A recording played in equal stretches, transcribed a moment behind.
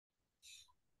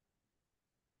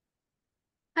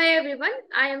Hi everyone,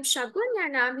 I am Shagun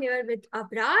and I'm here with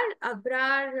Abrar.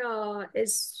 Abrar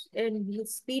is in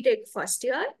his B.Tech first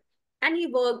year and he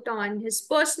worked on his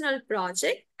personal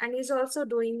project and he's also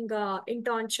doing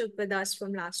internship with us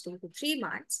from last 2 to 3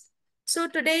 months. So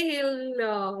today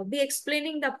he'll be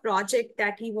explaining the project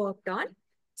that he worked on.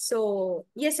 So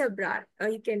yes, Abrar,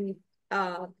 you can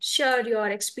share your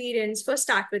experience. First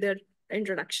start with your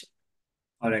introduction.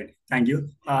 All right, thank you.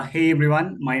 Hey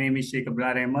everyone, my name is Sheikh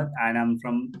Abrar Ahmed and I'm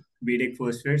from B.Tech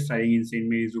first year studying in St.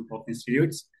 Mary's Group of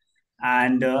Institutes.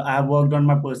 And I have worked on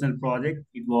my personal project.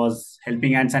 It was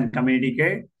helping hands and community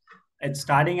care. At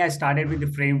starting, I started with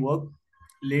the framework.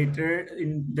 Later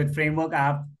in the framework,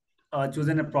 I have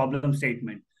chosen a problem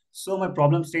statement. So my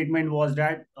problem statement was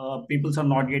that people are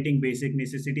not getting basic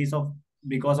necessities of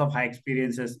because of high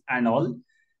experiences and all.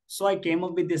 So I came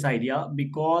up with this idea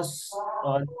because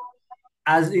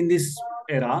as in this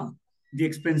era, the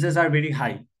expenses are very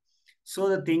high. So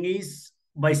the thing is,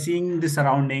 by seeing the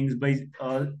surroundings, by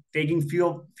taking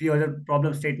few other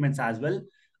problem statements as well,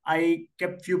 I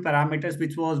kept few parameters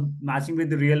which was matching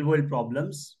with the real world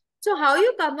problems. So how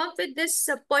you come up with this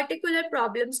particular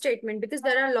problem statement? Because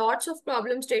there are lots of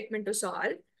problem statement to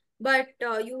solve, but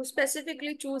you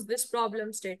specifically choose this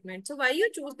problem statement. So why you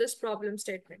choose this problem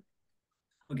statement?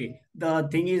 Okay, the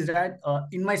thing is that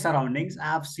in my surroundings, I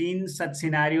have seen such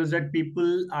scenarios that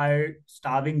people are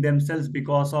starving themselves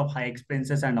because of high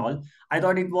expenses and all. I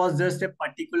thought it was just a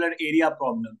particular area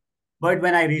problem. But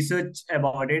when I researched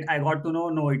about it, I got to know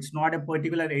no, it's not a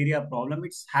particular area problem,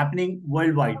 it's happening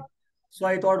worldwide. So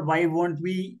I thought, why won't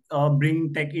we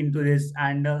bring tech into this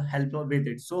and help with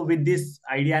it? So, with this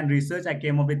idea and research, I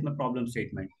came up with my problem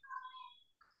statement.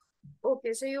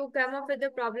 Okay, so you come up with the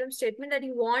problem statement that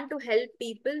you want to help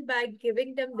people by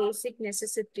giving them basic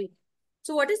necessity.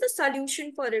 So what is the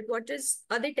solution for it? What is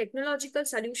the technological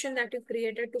solution that you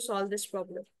created to solve this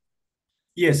problem?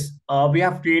 Yes, we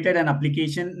have created an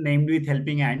application named with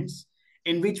Helping Hands,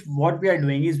 in which what we are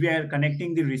doing is we are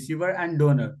connecting the receiver and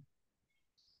donor.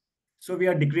 So we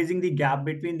are decreasing the gap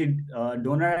between the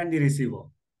donor and the receiver.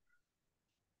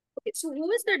 Okay, so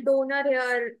who is the donor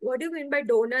here? What do you mean by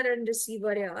donor and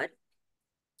receiver here?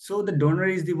 So the donor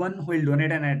is the one who will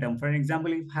donate an item. For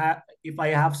example, if I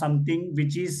have something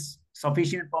which is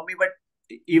sufficient for me, but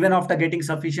even after getting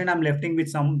sufficient, I'm lefting with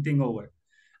something over.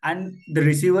 And the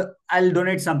receiver, I'll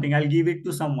donate something, I'll give it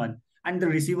to someone. And the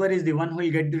receiver is the one who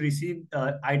will get the received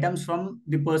items from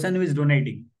the person who is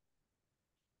donating.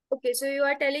 Okay, so you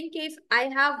are telling कि if I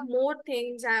have more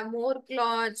things, I have more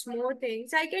clothes, more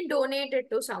things, I can donate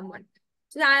it to someone.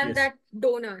 So I am Yes. that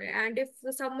donor. And if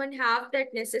someone have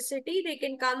that necessity, they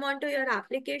can come onto your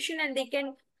application and they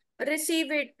can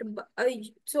receive it.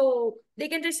 So they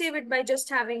can receive it by just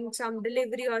having some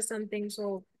delivery or something.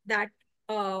 So that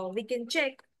we can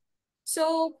check.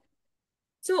 So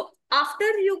so after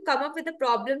you come up with a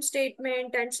problem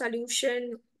statement and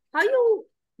solution, how you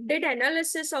did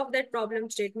analysis of that problem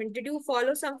statement? Did you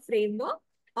follow some framework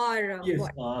or Yes,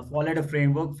 what? followed a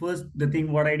framework. First, the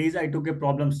thing what I did is I took a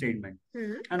problem statement.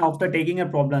 Hmm. And after taking a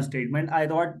problem statement, I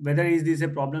thought whether is this a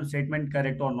problem statement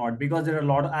correct or not? Because there are a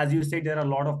lot of, as you said, there are a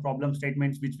lot of problem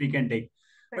statements which we can take.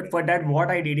 But Correct. for that, what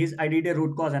I did is I did a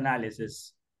root cause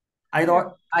analysis. I Hmm.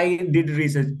 thought I did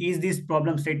research. Is this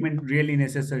problem statement really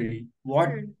necessary? What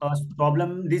Hmm.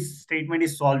 problem this statement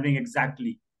is solving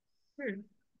exactly? Hmm.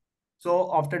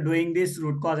 So after doing this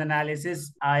root cause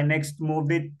analysis, I next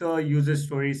moved with user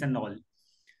stories and all.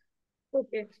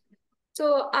 Okay.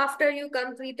 So after you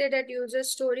completed that user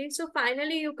story, so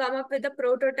finally you come up with a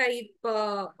prototype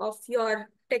of your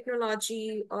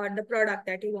technology or the product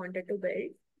that you wanted to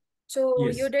build. So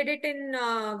you Yes. did it in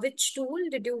which tool?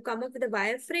 Did you come up with the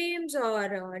wireframes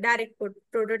or direct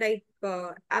prototype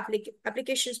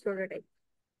applications prototype?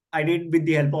 I did with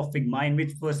the help of Figma, in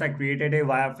which first I created a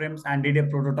wireframes and did a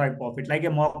prototype of it, like a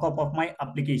mock-up of my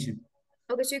application.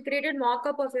 Okay, so you created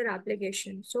mock-up of your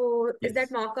application. So is that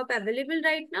Yes. mock-up available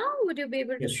right now? Would you be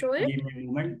able to Yes. show it? Give me a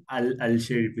moment. I'll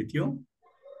share it with you.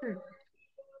 Hmm.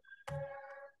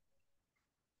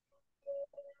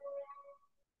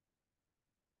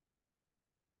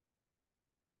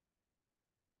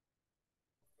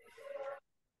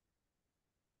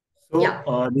 So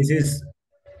Yeah. this is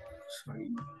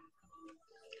sorry.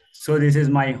 So this is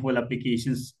my whole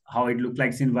applications, how it look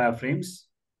like in wireframes.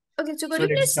 Okay, so could So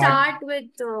you let's please start. start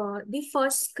with the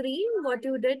first screen, what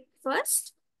you did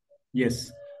first?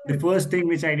 Yes. The Hmm. first thing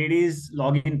which I did is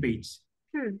login page.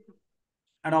 Hmm.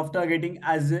 And after getting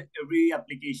as every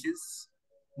applications,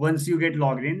 once you get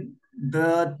logged in,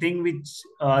 the thing which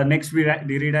next we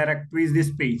redirect to is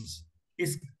this page.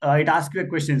 It asks you a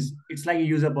questions. It's like a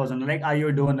user person. Like, are you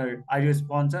a donor? Are you a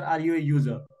sponsor? Are you a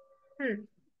user? Hmm.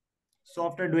 So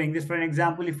after doing this, for an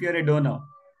example, if you're a donor,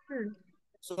 Hmm.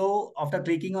 so after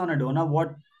clicking on a donor,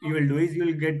 what you will do is you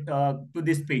will get to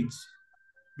this page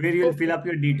where you will fill Okay. up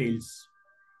your details.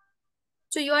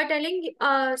 So you are telling,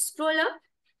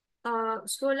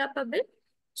 scroll up a bit.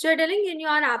 So you're telling in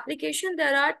your application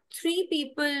there are three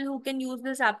people who can use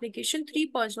this application,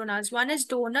 three personas. One is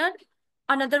donor,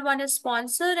 another one is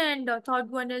sponsor, and the third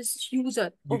one is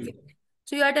user. Okay. You,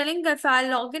 So you are telling that if I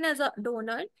log in as a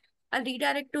donor, I'll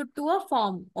redirect it to a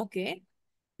form. Okay.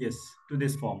 yes, to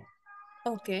this form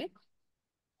Okay.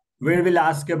 where we'll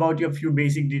ask about your few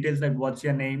basic details like what's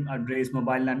your name, address,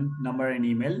 mobile number, and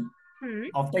email. Hmm.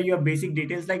 After your basic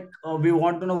details, like we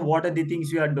want to know what are the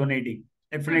things you are donating.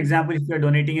 Like for Hmm. example, if you are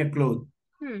donating a cloth,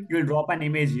 Hmm. you will drop an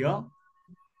image here,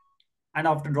 and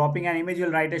after dropping an image,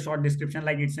 you'll write a short description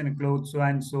like it's in a cloth, so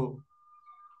and so.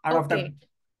 And after Okay.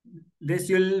 this,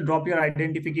 you'll drop your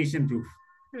identification proof.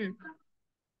 Hmm.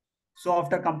 So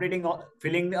after completing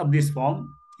filling up this form,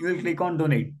 you will click on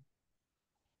donate.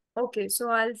 Okay. So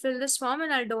I'll fill this form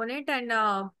and I'll donate, and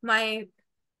my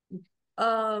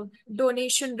uh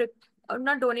donation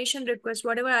not donation request,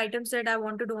 whatever items that I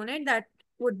want to donate, that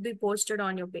would be posted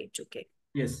on your page. Okay.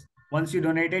 Yes. Once you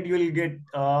donated, you will get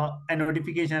a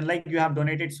notification like you have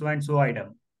donated so and so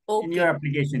item in your Okay.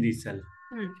 application itself.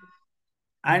 Hmm.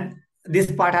 And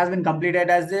this part has been completed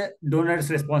as the donor's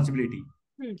responsibility.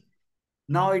 Hmm.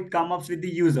 Now it comes up with the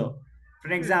user. For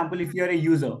Hmm. example, if you are a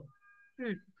user,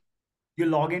 Hmm. you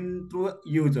log in through a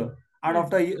user. And Hmm.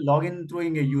 after you log in through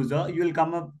a user, you will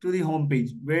come up to the home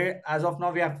page where as of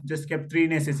now we have just kept three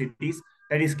necessities,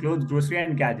 that is clothes, grocery,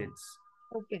 and gadgets.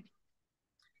 Okay.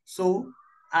 So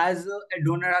as a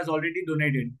donor has already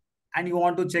donated and you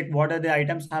want to check what are the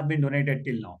items have been donated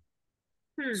till now.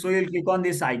 Hmm. So you'll click on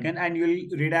this icon and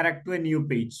you'll redirect to a new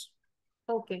page,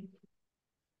 Okay.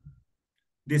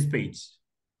 this page.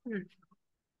 Hmm.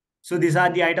 So these are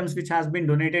the items which has been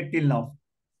donated till now.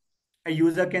 A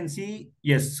user can see,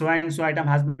 yes, so and so item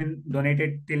has been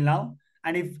donated till now.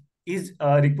 And if his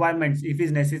requirements, if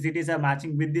his necessities are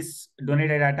matching with this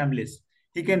donated item list,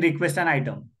 he can request an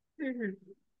item. Hmm.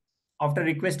 After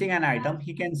requesting an item,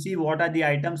 he can see what are the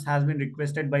items has been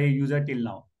requested by a user till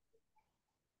now.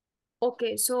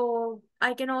 Okay. So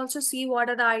I can also see what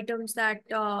are the items that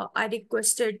I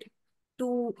requested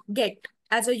to get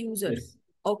as a user. Yes.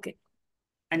 Okay.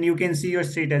 And you can see your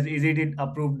status. Is it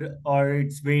approved or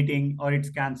it's waiting or it's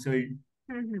cancelled?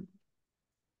 Hmm.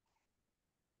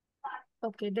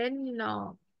 Okay. Then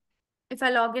if I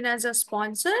log in as a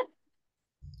sponsor.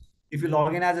 If you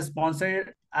log in as a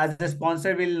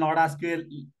sponsor will not ask you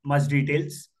much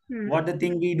details. Hmm. What the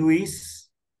thing we do is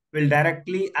will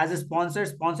directly as a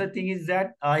sponsor thing is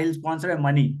that he'll sponsor a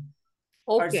money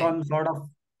or Okay. some sort of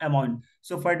amount.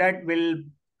 So for that we'll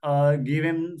give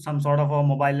him some sort of a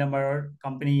mobile number or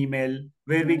company email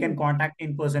where we can Hmm. contact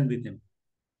in person with him.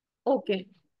 Okay.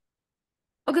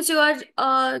 Okay, so you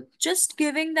are just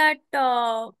giving that,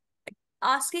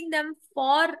 asking them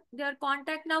for their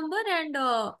contact number, and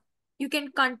you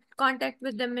can contact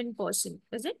with them in person,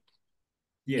 is it?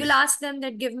 You'll Yes, ask them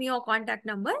that give me your contact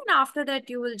number, and after that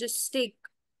you will just take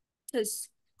his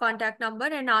contact number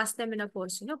and ask them in a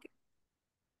person. Okay.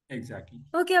 exactly.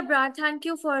 Okay, Abrar, thank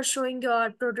you for showing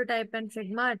your prototype and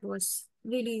Figma. It was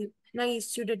really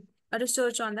nice. You did a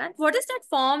research on that. What is that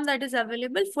form that is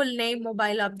available? Full name,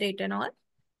 mobile update, and all.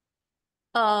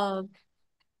 Uh,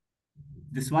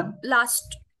 This one,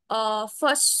 last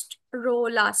first row,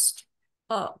 last,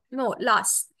 no,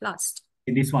 last.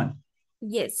 this one.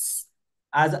 Yes.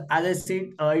 As I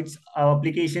said, its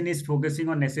application is focusing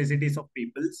on necessities of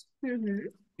peoples. Mm-hmm.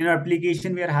 In our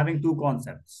application, we are having two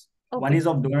concepts. One Okay. is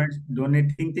of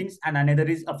donating things, and another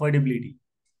is affordability.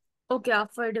 Okay,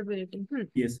 affordability. Hmm.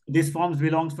 Yes, this forms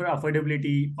belongs for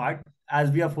affordability part.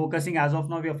 As we are focusing, as of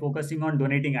now, we are focusing on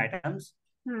donating items.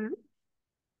 Hmm.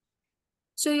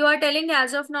 So you are telling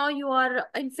as of now you are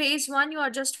in phase one, you are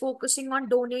just focusing on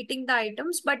donating the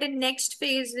items, but in next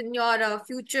phase in your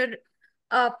future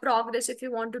progress, if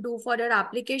you want to do for your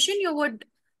application, you would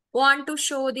want to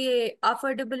show the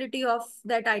affordability of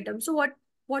that item. So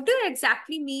what do you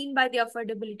exactly mean by the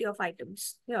affordability of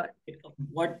items here?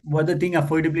 What the thing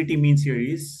affordability means here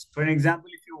is, for an example,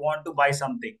 if you want to buy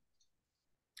something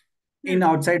in Hmm.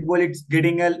 outside world, it's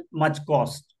getting a much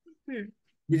cost, Hmm.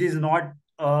 which is not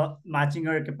matching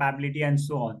our capability and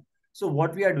so on. So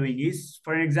what we are doing is,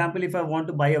 for an example, if I want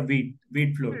to buy a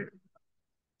wheat flour, Hmm.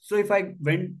 so if I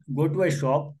go to a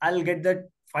shop, I'll get that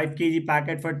 5 kg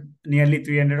packet for nearly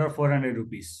 300 or 400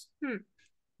 rupees. Hmm.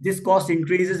 This cost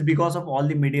increases because of all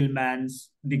the middlemans,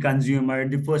 the consumer,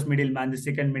 the first middleman, the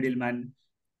second middleman.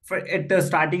 For it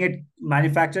starting at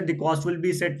manufacture, the cost will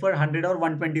be set for 100 or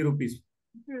 120 rupees.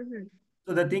 Mm-hmm.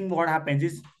 So the thing what happens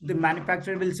is the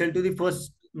manufacturer will sell to the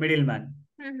first middleman.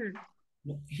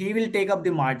 Mm-hmm. He will take up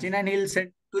the margin and he'll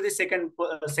send to the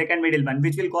second middleman,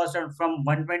 which will cost from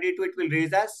 120 to it will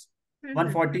raise as Mm-hmm.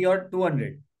 140 or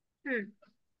 200. Hmm.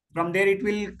 From there, it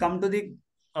will come to the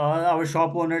our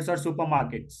shop owners or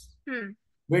supermarkets, Hmm.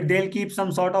 where they'll keep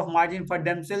some sort of margin for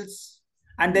themselves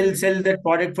and they'll Hmm. sell that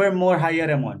product for more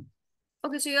higher amount.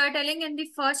 Okay, so you are telling in the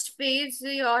first phase,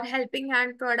 your helping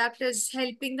hand product is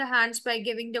helping the hands by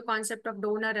giving the concept of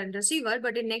donor and receiver,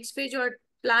 but in next phase, you're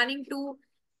planning to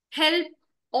help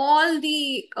all of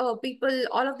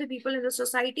the people in the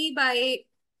society by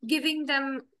giving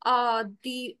them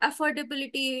the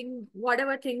affordability in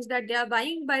whatever things that they are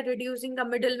buying by reducing the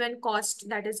middleman cost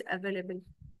that is available.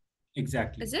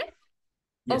 Exactly. Is it?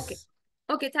 Okay. Yes.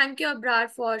 Okay, thank you, Abrar,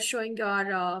 for showing your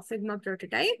Figma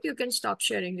prototype. You can stop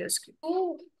sharing your screen.